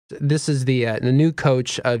This is the new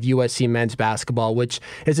coach of USC men's basketball, which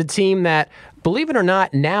is a team that, believe it or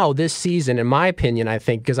not, now this season, in my opinion, I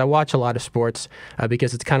think, because I watch a lot of sports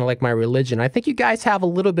because it's kind of like my religion, I think you guys have a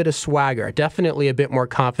little bit of swagger, definitely a bit more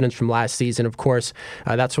confidence from last season. Of course,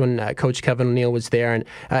 that's when Coach Kevin O'Neal was there. And,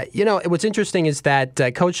 what's interesting is that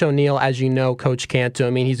Coach O'Neal, as you know, Coach Cantu,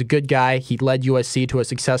 I mean, he's a good guy. He led USC to a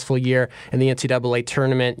successful year in the NCAA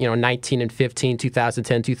tournament, 19 and 15,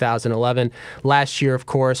 2010, 2011. Last year, of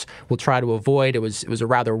course, we'll try to avoid. It was a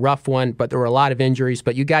rather rough one, but there were a lot of injuries.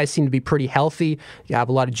 But you guys seem to be pretty healthy. You have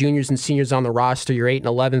a lot of juniors and seniors on the roster. You're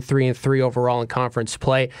 8-11, 3-3 overall in conference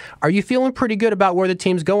play. Are you feeling pretty good about where the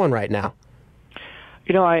team's going right now?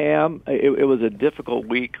 I am. It was a difficult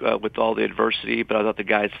week with all the adversity, but I thought the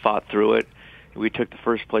guys fought through it. We took the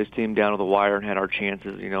first-place team down to the wire and had our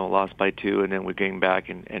chances, lost by 2, and then we came back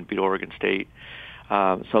and beat Oregon State. So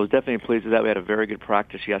I was definitely pleased with that. We had a very good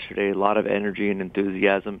practice yesterday, a lot of energy and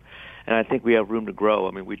enthusiasm, and I think we have room to grow.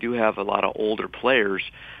 I mean, we do have a lot of older players,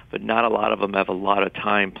 but not a lot of them have a lot of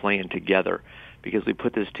time playing together because we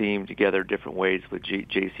put this team together different ways with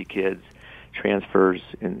JC kids, transfers,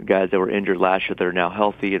 and guys that were injured last year that are now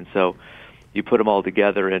healthy, and so you put them all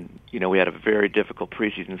together, and, we had a very difficult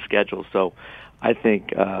preseason schedule. So I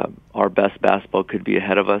think our best basketball could be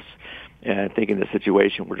ahead of us. And I think in this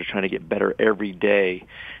situation, we're just trying to get better every day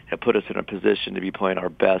and put us in a position to be playing our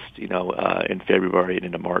best, in February and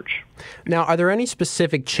into March. Now, are there any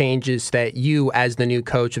specific changes that you, as the new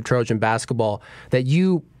coach of Trojan basketball, that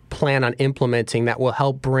you plan on implementing that will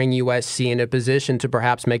help bring USC in a position to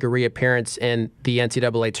perhaps make a reappearance in the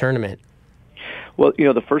NCAA tournament? Well,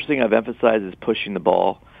 the first thing I've emphasized is pushing the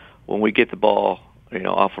ball. When we get the ball,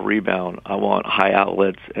 off a rebound, I want high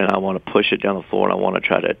outlets, and I want to push it down the floor, and I want to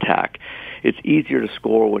try to attack. It's easier to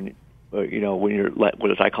score when you're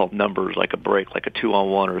what I call numbers, like a break, like a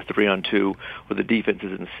 2-on-1 or a 3-on-2, where the defense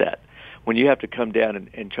isn't set. When you have to come down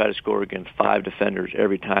and try to score against 5 defenders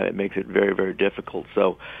every time, it makes it very, very difficult.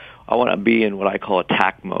 So I want to be in what I call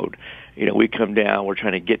attack mode. We come down, we're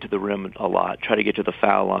trying to get to the rim a lot, try to get to the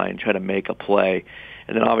foul line, try to make a play.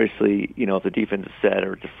 And then obviously, if the defense is set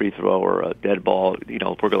or it's a free throw or a dead ball, we're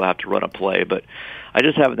going to have to run a play. But I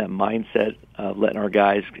just have that mindset of letting our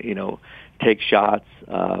guys, take shots.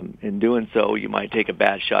 In doing so, you might take a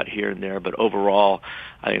bad shot here and there, but overall,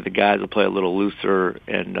 I think the guys will play a little looser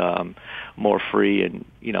and more free. And,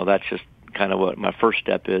 that's just kind of what my first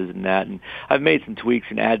step is in that. And I've made some tweaks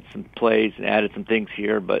and added some plays and added some things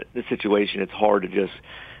here, but the situation, it's hard to just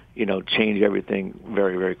change everything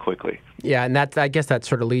very, very quickly. Yeah, and I guess that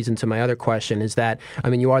sort of leads into my other question is that,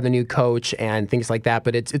 you are the new coach and things like that,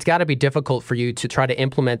 but it's got to be difficult for you to try to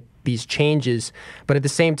implement these changes, but at the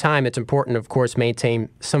same time, it's important, of course, maintain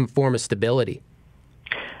some form of stability.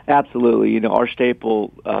 Absolutely. Our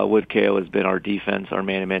staple with KO has been our defense, our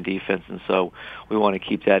man-to-man defense, and so we want to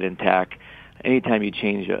keep that intact. Anytime you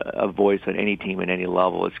change a voice on any team at any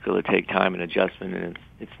level, it's going to take time and adjustment, and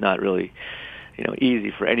it's not really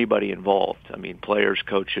easy for anybody involved. I mean, players,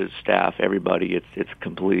 coaches, staff, everybody. It's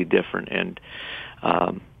completely different, and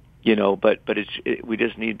but we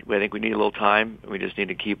just need. I think we need a little time. We just need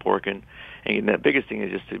to keep working, and the biggest thing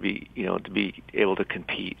is just to be able to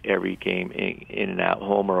compete every game in and out,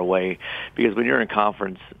 home or away. Because when you're in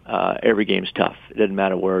conference, every game's tough. It doesn't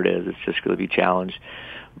matter where it is. It's just going to be challenged.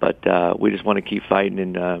 But we just want to keep fighting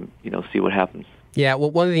and see what happens. Yeah,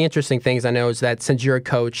 well, one of the interesting things I know is that since you're a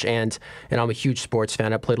coach and I'm a huge sports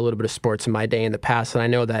fan, I played a little bit of sports in my day in the past, and I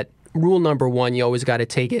know that rule number one, you always got to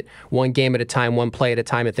take it one game at a time, one play at a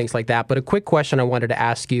time, and things like that. But a quick question I wanted to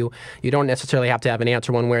ask you, you don't necessarily have to have an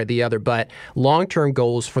answer one way or the other, but long-term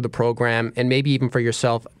goals for the program and maybe even for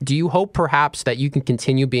yourself, do you hope perhaps that you can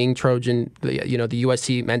continue being Trojan, the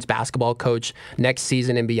USC men's basketball coach next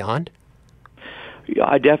season and beyond? Yeah,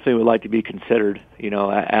 I definitely would like to be considered,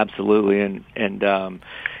 absolutely. And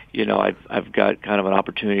I've got kind of an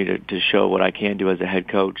opportunity to show what I can do as a head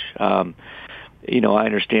coach. I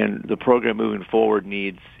understand the program moving forward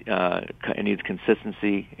needs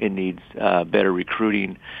consistency. It needs better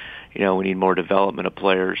recruiting. We need more development of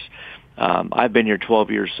players. I've been here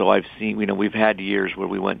 12 years, so I've seen, we've had years where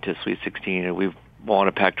we went to Sweet 16 and we've won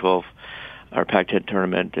a Pac-12 or Pac-10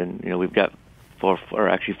 tournament, and, we've got 5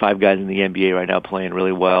 guys in the NBA right now playing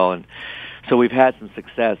really well. And so we've had some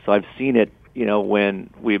success. So I've seen it, when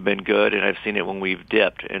we've been good, and I've seen it when we've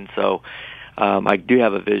dipped. And so I do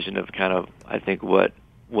have a vision of kind of, I think, what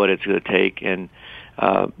it's going to take. And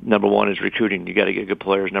number one is recruiting. You got to get good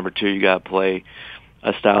players. Number two, you got to play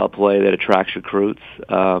a style of play that attracts recruits.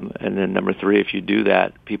 And then number three, if you do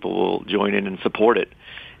that, people will join in and support it.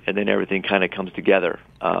 And then everything kind of comes together.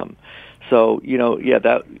 So, yeah,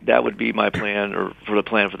 that would be my plan, or for the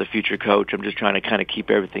plan for the future coach. I'm just trying to kind of keep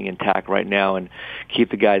everything intact right now and keep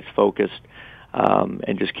the guys focused.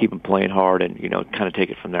 And just keep them playing hard and, kind of take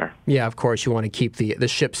it from there. Yeah, of course, you want to keep the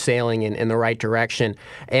ship sailing in the right direction.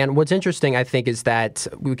 And what's interesting, I think, is that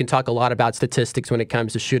we can talk a lot about statistics when it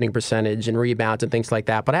comes to shooting percentage and rebounds and things like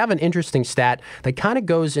that. But I have an interesting stat that kind of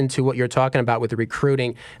goes into what you're talking about with the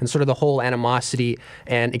recruiting and sort of the whole animosity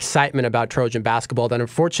and excitement about Trojan basketball that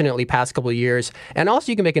unfortunately past couple of years, and also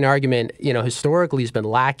you can make an argument, historically has been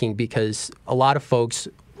lacking because a lot of folks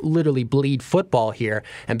literally bleed football here,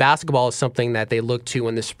 and basketball is something that they look to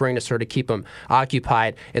in the spring to sort of keep them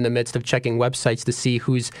occupied in the midst of checking websites to see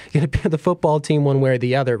who's going to be the football team one way or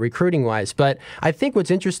the other, recruiting-wise. But I think what's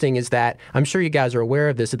interesting is that, I'm sure you guys are aware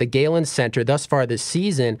of this, at the Galen Center thus far this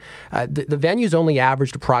season, the venue's only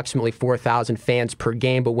averaged approximately 4,000 fans per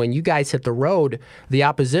game, but when you guys hit the road, the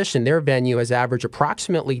opposition, their venue has averaged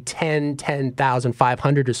approximately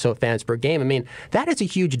 10,500 or so fans per game. I mean, that is a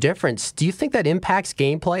huge difference. Do you think that impacts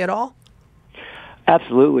gameplay at all?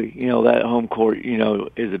 Absolutely. That home court,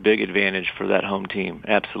 is a big advantage for that home team.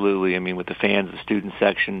 Absolutely. I mean, with the fans, the student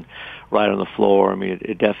section right on the floor, I mean,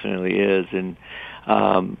 it definitely is. And,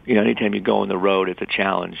 anytime you go on the road, it's a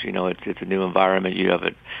challenge. It's a new environment. You have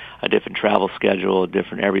a different travel schedule, a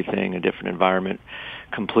different everything, a different environment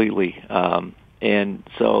completely. And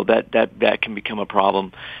so that can become a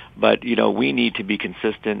problem. But, we need to be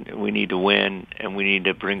consistent, we need to win, and we need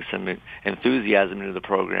to bring some enthusiasm into the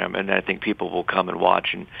program, and I think people will come and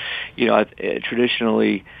watch. And,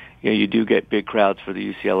 traditionally, you do get big crowds for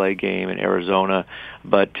the UCLA game in Arizona,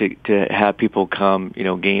 but to have people come,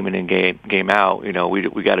 game in and game out,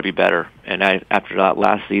 we got to be better. And after that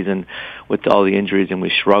last season, with all the injuries and we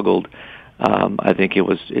struggled, I think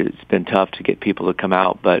it's been tough to get people to come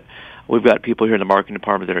out, but we've got people here in the marketing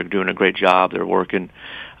department that are doing a great job. They're working,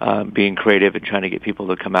 being creative and trying to get people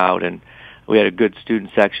to come out. And we had a good student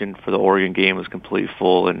section for the Oregon game. It was completely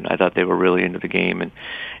full, and I thought they were really into the game, and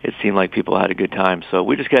it seemed like people had a good time. So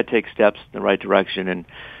we just got to take steps in the right direction and,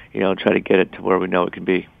 try to get it to where we know it can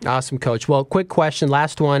be. Awesome, Coach. Well, quick question,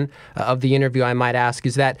 last one of the interview I might ask,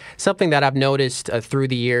 is that something that I've noticed through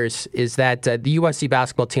the years is that the USC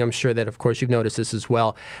basketball team, I'm sure that, of course, you've noticed this as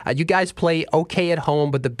well. You guys play okay at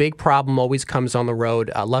home, but the big problem always comes on the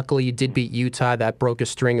road. Luckily, you did beat Utah. That broke a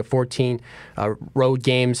string of 14 road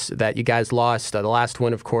games that you guys lost. The last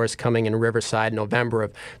one, of course, coming in Riverside, November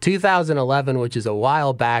of 2011, which is a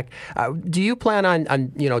while back. Do you plan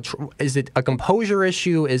on is it a composure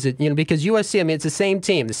issue? Is it, because USC, I mean, it's the same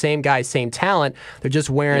team, the same guys, same talent. They're just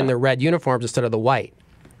wearing the red uniforms instead of the white.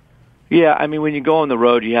 Yeah, I mean, when you go on the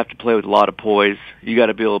road, you have to play with a lot of poise. You got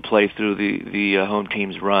to be able to play through the home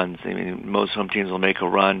team's runs. I mean, most home teams will make a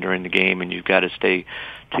run during the game, and you've got to stay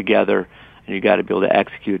together, and you got to be able to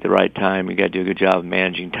execute at the right time. You got to do a good job of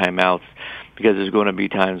managing timeouts, because there's going to be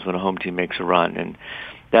times when a home team makes a run, and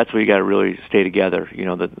that's where you got to really stay together.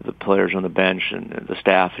 The players on the bench and the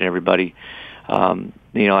staff and everybody.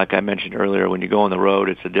 Like I mentioned earlier, when you go on the road,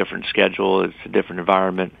 it's a different schedule, it's a different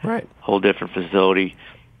environment, right? Whole different facility,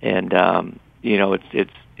 and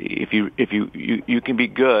it's if you can be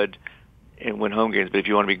good and win home games, but if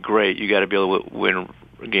you want to be great, you got to be able to win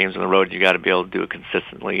games on the road. You got to be able to do it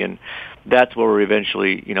consistently, and that's where we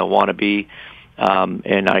eventually want to be.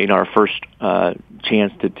 And our first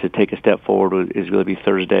chance to take a step forward is going to be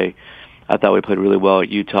Thursday. I thought we played really well at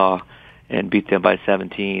Utah and beat them by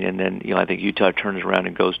 17, and then I think Utah turns around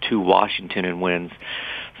and goes to Washington and wins.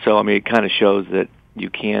 So I mean, it kind of shows that you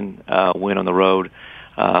can win on the road,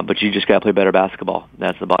 but you just got to play better basketball.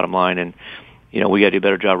 That's the bottom line, and we got to do a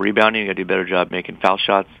better job rebounding. We got to do a better job making foul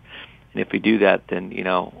shots, and if we do that, then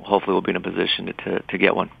hopefully we'll be in a position to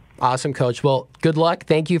get one. Awesome, Coach. Well, good luck.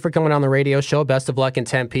 Thank you for coming on the radio show. Best of luck in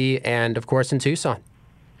Tempe and, of course, in Tucson.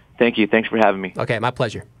 Thank you. Thanks for having me. Okay, my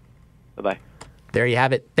pleasure. Bye-bye. There you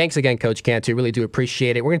have it. Thanks again, Coach Cantu. Really do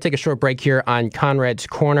appreciate it. We're going to take a short break here on Conrad's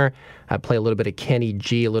Corner. I play a little bit of Kenny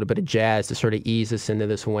G, a little bit of jazz to sort of ease us into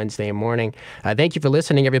this Wednesday morning. Thank you for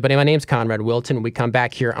listening, everybody. My name's Conrad Wilton. When we come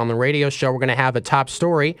back here on the radio show, we're going to have a top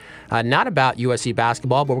story, not about USC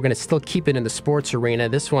basketball, but we're going to still keep it in the sports arena.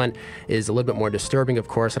 This one is a little bit more disturbing, of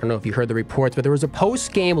course. I don't know if you heard the reports, but there was a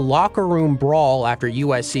post-game locker room brawl after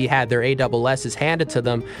USC had their ASS's handed to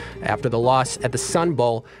them after the loss at the Sun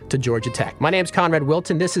Bowl to Georgia Tech. My name's Conrad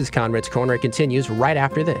Wilton. This is Conrad's Corner. It continues right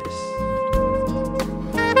after this.